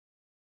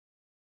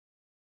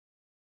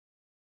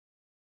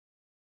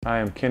I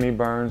am Kenny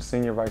Burns,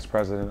 Senior Vice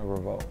President of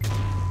REVOLT.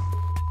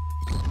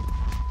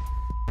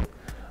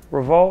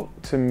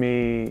 REVOLT to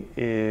me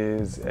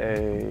is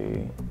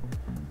a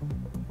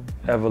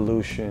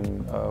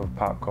evolution of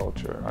pop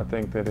culture. I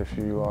think that if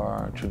you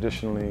are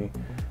traditionally,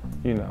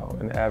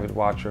 an avid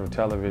watcher of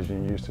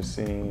television, you're used to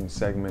seeing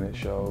segmented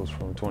shows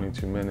from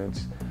 22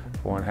 minutes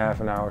for a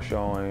half an hour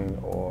showing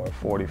or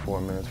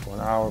 44 minutes for an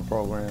hour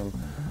program.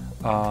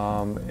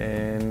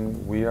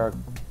 And we are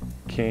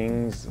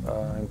kings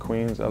and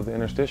queens of the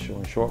interstitial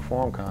and short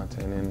form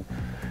content, and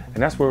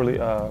that's really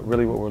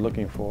what we're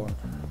looking for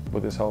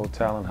with this whole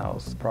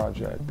Talenthouse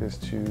project, is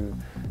to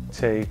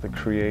take the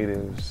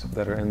creatives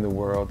that are in the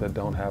world that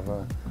don't have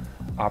an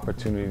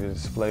opportunity to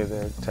display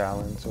their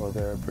talents or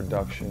their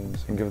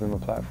productions and give them a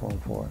platform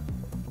for it.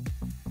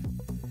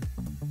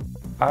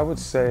 I would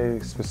say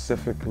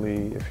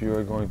specifically, if you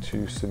are going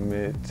to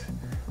submit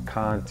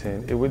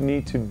content, it would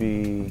need to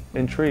be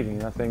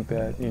intriguing. I think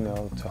that,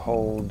 to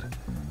hold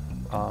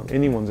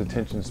anyone's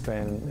attention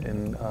span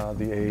in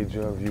the age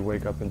of you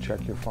wake up and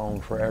check your phone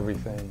for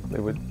everything, it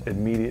would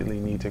immediately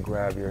need to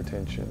grab your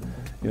attention.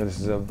 This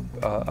is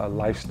a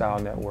lifestyle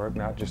network,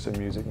 not just a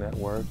music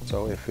network.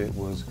 So if it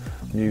was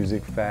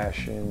music,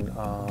 fashion,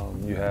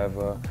 you have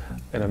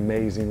an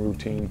amazing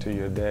routine to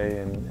your day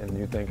and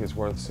you think it's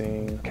worth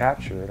seeing,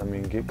 capture it. I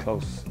mean, get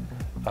close,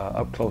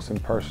 up close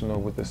and personal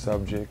with the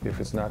subject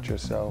if it's not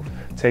yourself.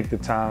 Take the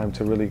time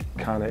to really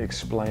kind of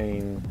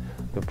explain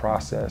the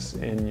process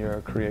in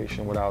your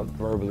creation without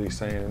verbally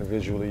saying it.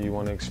 Visually, you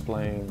want to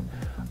explain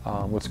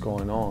what's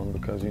going on,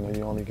 because you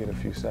only get a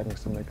few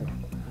seconds to make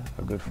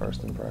a good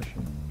first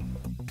impression.